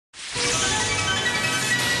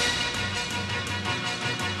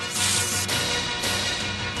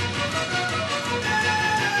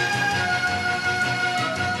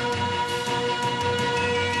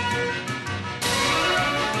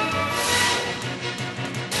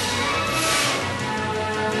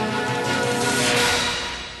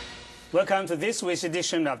Welcome to this week's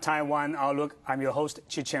edition of Taiwan Outlook. I'm your host,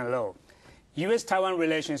 Chi-Chen Lo. U.S.-Taiwan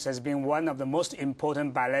relations has been one of the most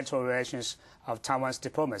important bilateral relations of Taiwan's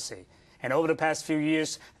diplomacy. And over the past few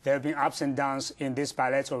years, there have been ups and downs in this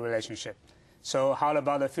bilateral relationship. So how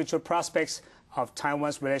about the future prospects of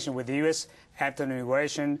Taiwan's relation with the U.S. after the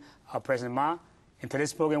inauguration of President Ma? In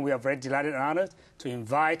today's program, we are very delighted and honored to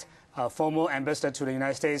invite our former ambassador to the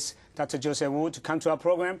United States, Dr. Joseph Wu, to come to our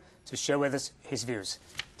program to share with us his views.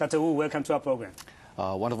 Dr. Wu, welcome to our program.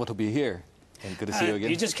 Wonderful to be here, and good to see you again.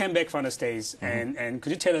 You just came back from the States, and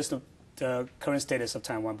could you tell us the current status of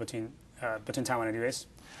Taiwan between Taiwan and the U.S.?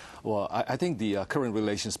 Well, I think the current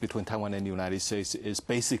relations between Taiwan and the United States is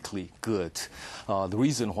basically good. The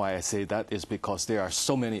reason why I say that is because there are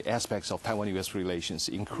so many aspects of Taiwan-U.S. relations,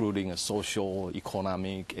 including social,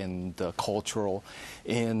 economic, and cultural,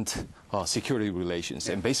 and security relations.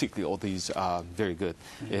 And basically, all these are very good.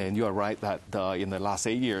 And you are right that in the last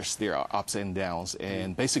 8 years, there are ups and downs.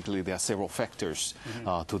 And basically, there are several factors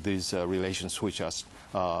to these relations which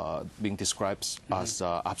are being described as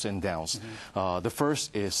ups and downs. The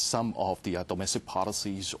first is some of the domestic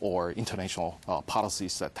policies or international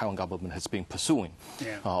policies that Taiwan government has been pursuing.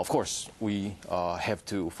 Of course, we have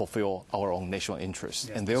to fulfill our own national interests,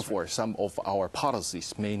 and therefore some of our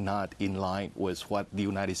policies may not in line with what the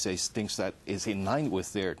United States thinks that is in line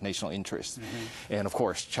with their national interests. And of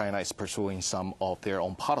course, China is pursuing some of their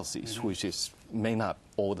own policies, which may not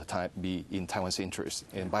all the time be in Taiwan's interest.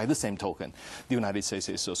 And by the same token, the United States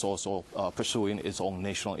is also pursuing its own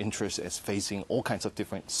national interests as facing all kinds of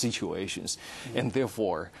different situations. And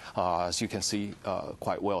therefore, as you can see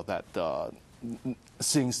quite well, that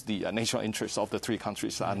since the national interests of the three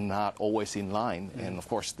countries are not always in line, and of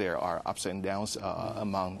course there are ups and downs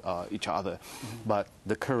among each other, but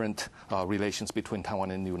the current relations between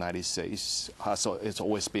Taiwan and the United States, so it's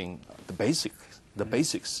always been the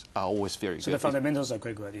basics are always very good. So the fundamentals are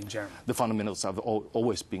quite good in general. The fundamentals have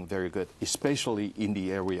always been very good, especially in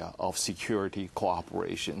the area of security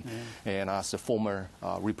cooperation. And as a former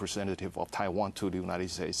representative of Taiwan to the United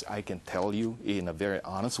States, I can tell you in a very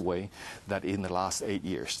honest way that in the last 8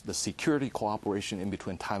 years, the security cooperation in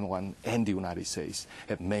between Taiwan and the United States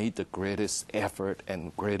have made the greatest effort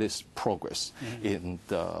and greatest progress in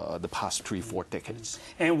the past 3-4 decades.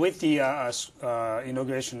 And with the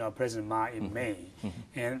inauguration of President Ma in May,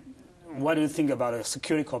 and what do you think about a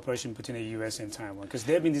security cooperation between the U.S. and Taiwan? Because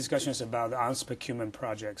there have been discussions about the arms procurement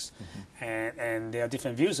projects, and there are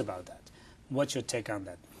different views about that. What's your take on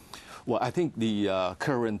that? Well, I think the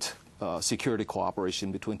current security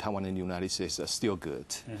cooperation between Taiwan and the United States is still good,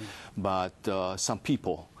 but some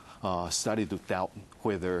people started to doubt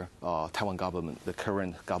whether Taiwan government, the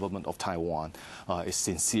current government of Taiwan, is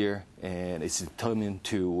sincere and is determined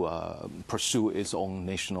to pursue its own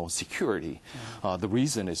national security. The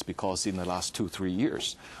reason is because in the last 2-3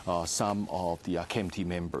 years, some of the KMT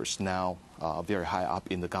members now very high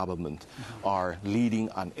up in the government are leading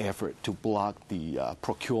an effort to block the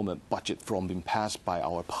procurement budget from being passed by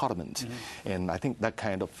our parliament. And I think that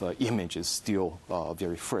kind of image is still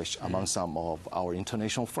very fresh among some of our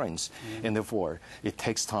international friends. And therefore, it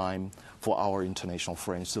takes time for our international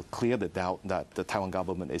friends to clear the doubt that the Taiwan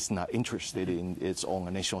government is not interested in its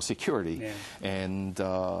own national security. And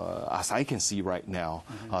as I can see right now,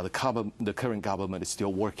 the current government is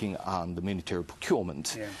still working on the military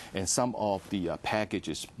procurement, and some of the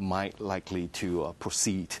packages might likely to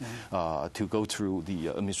proceed to go through the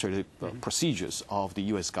administrative procedures of the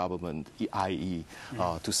U.S. government, i.e.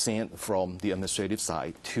 To send from the administrative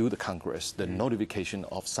side to the Congress the notification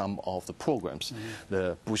of some of the programs.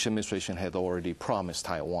 The Bush administration had already promised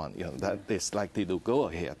Taiwan, that is likely to go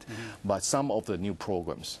ahead. But some of the new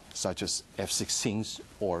programs, such as F-16s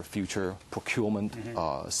or future procurement,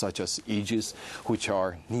 such as Aegis, which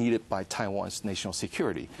are needed by Taiwan's national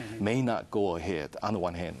security, may not go ahead. On the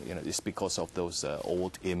one hand, it's because of those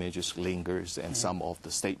old images lingers, and some of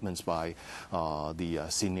the statements by the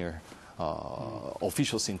senior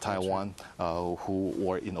officials in Taiwan who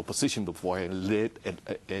were in opposition before led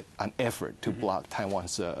an effort to block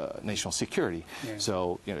Taiwan's national security.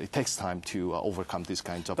 So it takes time to overcome these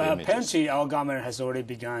kinds of images. But apparently our government has already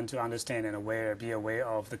begun to understand and be aware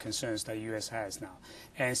of the concerns that the U.S. has now.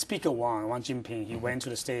 And Speaker Wang Jinping, he went to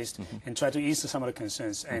the States and tried to ease some of the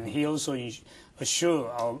concerns. And he also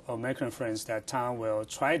assured our American friends that Taiwan will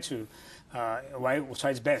try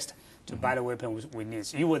its best to buy the weapon we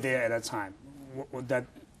need. You were there at that time.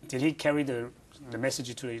 Did he carry the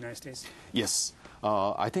message to the United States? Yes.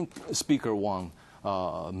 I think Speaker Wang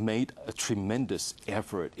made a tremendous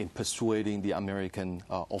effort in persuading the American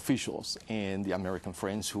officials and the American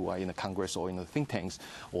friends who are in the Congress or in the think tanks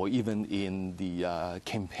or even in the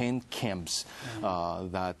campaign camps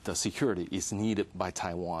that the security is needed by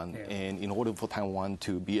Taiwan. Yeah. And in order for Taiwan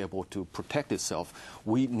to be able to protect itself,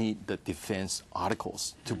 we need the defense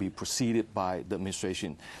articles to be preceded by the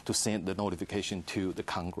administration to send the notification to the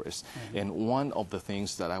Congress. And one of the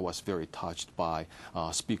things that I was very touched by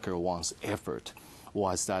Speaker Wang's effort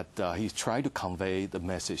was that he tried to convey the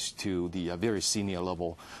message to the very senior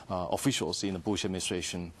level officials in the Bush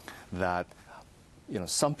administration that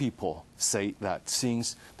some people say that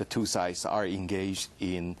since the two sides are engaged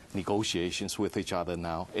in negotiations with each other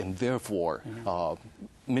now, and therefore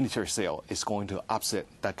military sale is going to upset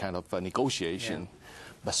that kind of negotiation. Yeah.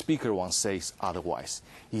 But Speaker Wang says otherwise.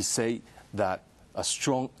 He said that a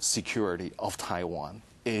strong security of Taiwan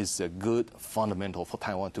is a good fundamental for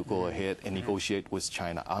Taiwan to go ahead and negotiate with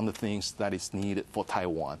China on the things that is needed for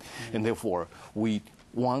Taiwan. And therefore, we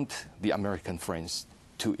want the American friends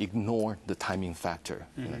to ignore the timing factor.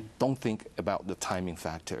 Don't think about the timing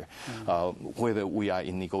factor, whether we are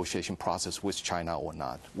in negotiation process with China or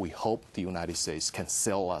not. We hope the United States can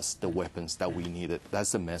sell us the weapons that we needed.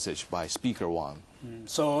 That's the message by Speaker Wang.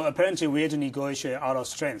 So apparently we had to negotiate out of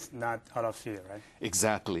strength, not out of fear, right?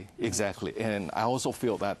 Exactly, exactly. And I also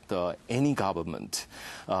feel that any government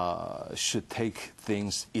should take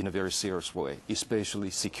things in a very serious way,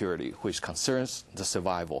 especially security, which concerns the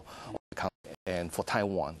survival of the country. And for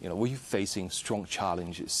Taiwan, we're facing strong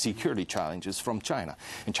challenges, security challenges from China.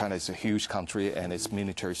 And China is a huge country, and its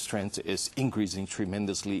military strength is increasing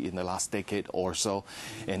tremendously in the last decade or so.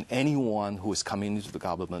 And anyone who is coming into the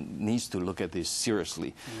government needs to look at this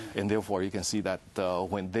seriously. And therefore, you can see that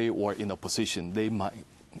when they were in a position, they might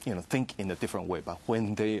think in a different way. But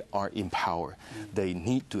when they are in power, they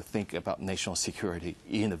need to think about national security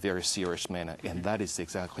in a very serious manner. And that is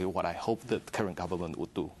exactly what I hope the current government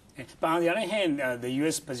would do. But on the other hand, the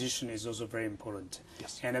U.S. position is also very important.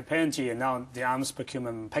 Yes. And apparently now the arms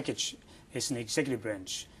procurement package is in the executive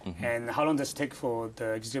branch. And how long does it take for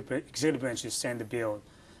the executive branch to send the bill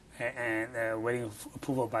and waiting for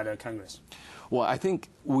approval by the Congress? Well, I think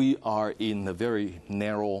we are in a very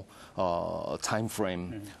narrow time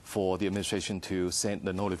frame for the administration to send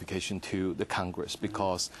the notification to the Congress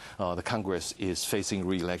because the Congress is facing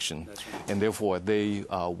re-election. That's right. And therefore they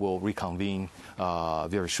will reconvene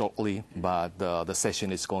very shortly, but the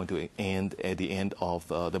session is going to end at the end of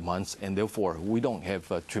the month, and therefore we don't have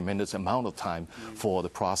a tremendous amount of time for the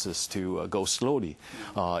process to go slowly.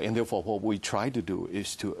 And therefore what we try to do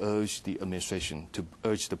is to urge the administration, to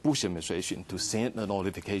urge the Bush administration to send the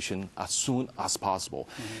notification as soon as possible.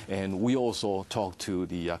 And we also talk to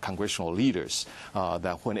the congressional leaders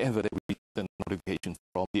that whenever they receive the notification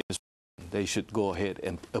from the administration, they should go ahead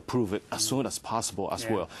and approve it as soon as possible as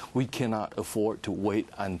well. We cannot afford to wait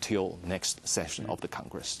until next session of the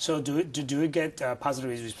Congress. So do we get a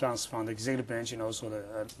positive response from the executive branch and also the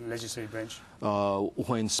legislative branch?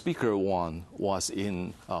 When Speaker Wang was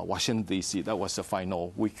in Washington, D.C., that was the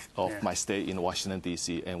final week of my stay in Washington,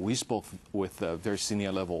 D.C., and we spoke with very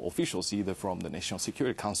senior level officials, either from the National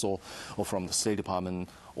Security Council or from the State Department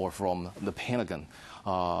or from the Pentagon.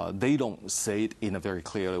 They don't say it in a very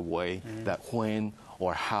clear way that when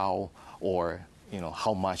or how or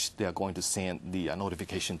how much they are going to send the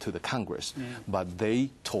notification to the Congress. But they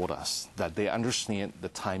told us that they understand the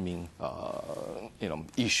timing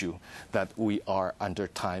issue, that we are under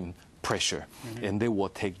time pressure, and they will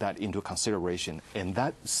take that into consideration. And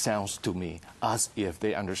that sounds to me as if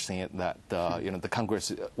they understand that the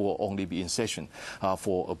Congress will only be in session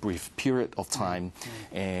for a brief period of time.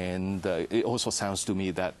 And it also sounds to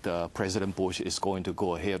me that President Bush is going to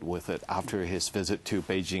go ahead with it after his visit to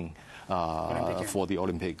Beijing for the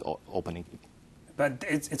Olympic opening. But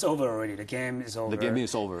it's over already. The game is over. The game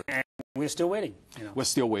is over. And we're still waiting. We're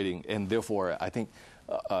still waiting, and therefore I think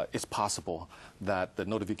it's possible that the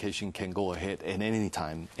notification can go ahead at any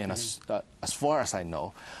time. And as far as I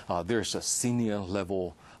know, there's a senior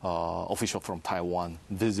level official from Taiwan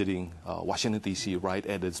visiting Washington, D.C. right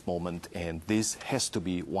at this moment, and this has to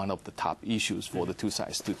be one of the top issues for the two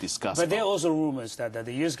sides to discuss. But there are also rumors that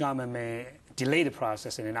the U.S. government may delay the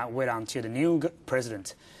process and not wait until the new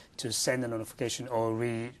president to send the notification or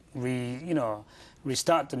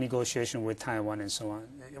restart the negotiation with Taiwan and so on.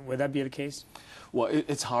 Would that be the case? Well,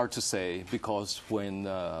 it's hard to say because when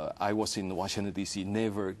I was in Washington, D.C.,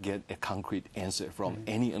 never get a concrete answer from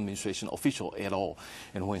any administration official at all.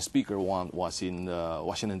 And when Speaker Wang was in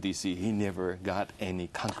Washington, D.C., he never got any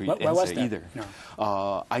concrete answer either.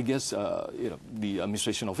 No. I guess the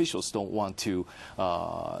administration officials don't want to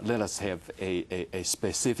let us have a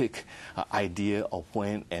specific idea of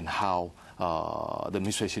when and how the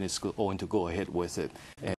administration is going to go ahead with it.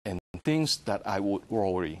 And things that I would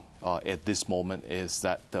worry at this moment is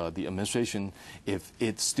that the administration, if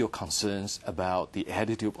it's still concerns about the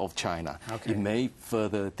attitude of China, it may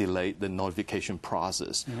further delay the notification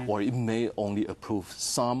process, or it may only approve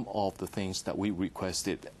some of the things that we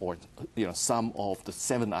requested, or some of the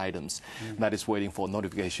 7 items that is waiting for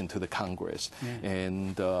notification to the Congress.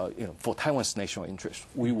 And for Taiwan's national interest,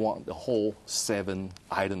 we want the whole 7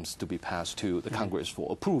 items to be passed to the Congress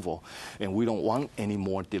for approval, and we don't want any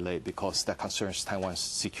more delay because that concerns Taiwan's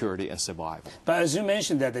security and survival. But as you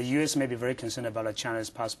mentioned that the U.S. may be very concerned about China's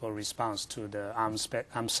possible response to the arms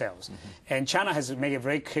sales. And China has made it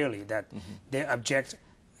very clearly that they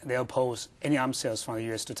oppose any arms sales from the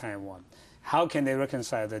U.S. to Taiwan. How can they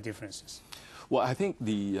reconcile the differences? Well, I think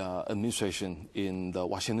the administration in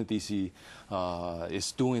Washington, D.C.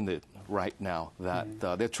 Is doing it right now,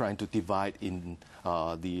 that they're trying to divide in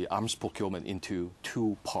the arms procurement into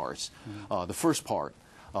 2 parts. The first part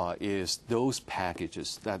is those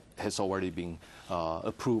packages that has already been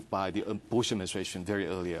approved by the Bush administration very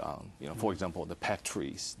early on. For example, the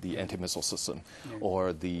PAC-3s, the anti-missile system,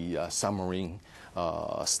 or the submarine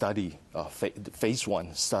study, phase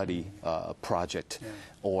 1 study project,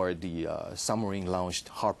 or the submarine-launched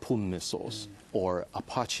Harpoon missiles, or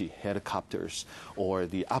Apache helicopters, or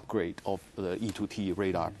the upgrade of the E-2T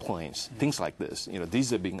radar planes, things like this.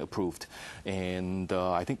 These are being approved, and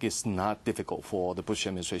I think it's not difficult for the Bush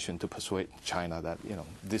administration to persuade China that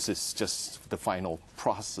this is just the final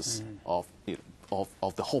process of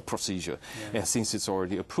the whole procedure. And since it's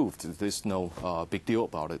already approved, there's no big deal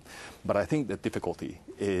about it. But I think the difficulty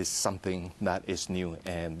is something that is new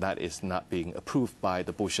and that is not being approved by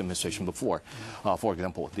the Bush administration before. For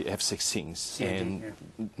example, the F-16s and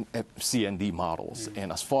CND models.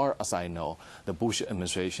 And as far as I know, the Bush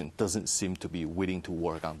administration doesn't seem to be willing to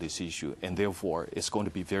work on this issue. And therefore, it's going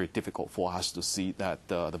to be very difficult for us to see that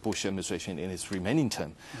the Bush administration in its remaining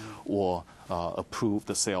term will approve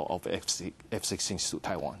the sale of F-16s to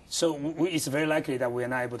Taiwan. So it's very likely that we are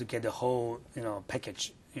not able to get the whole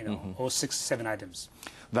package, all 6, 7 items.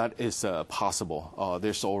 That is possible.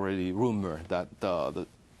 There's already rumor that the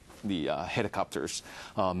helicopters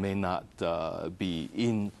may not be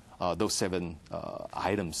in those 7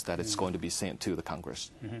 items that it's going to be sent to the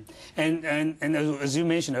Congress. And as you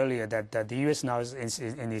mentioned earlier, that the U.S. now is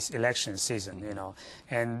in this election season,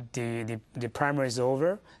 and the primary is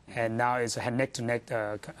over, and now it's a neck-to-neck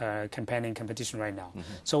campaigning competition right now.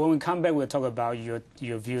 So when we come back, we'll talk about your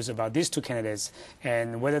views about these 2 candidates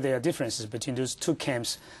and whether there are differences between those 2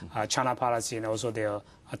 camps, China policy and also their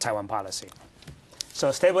Taiwan policy.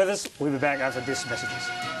 So stay with us. We'll be back after these messages.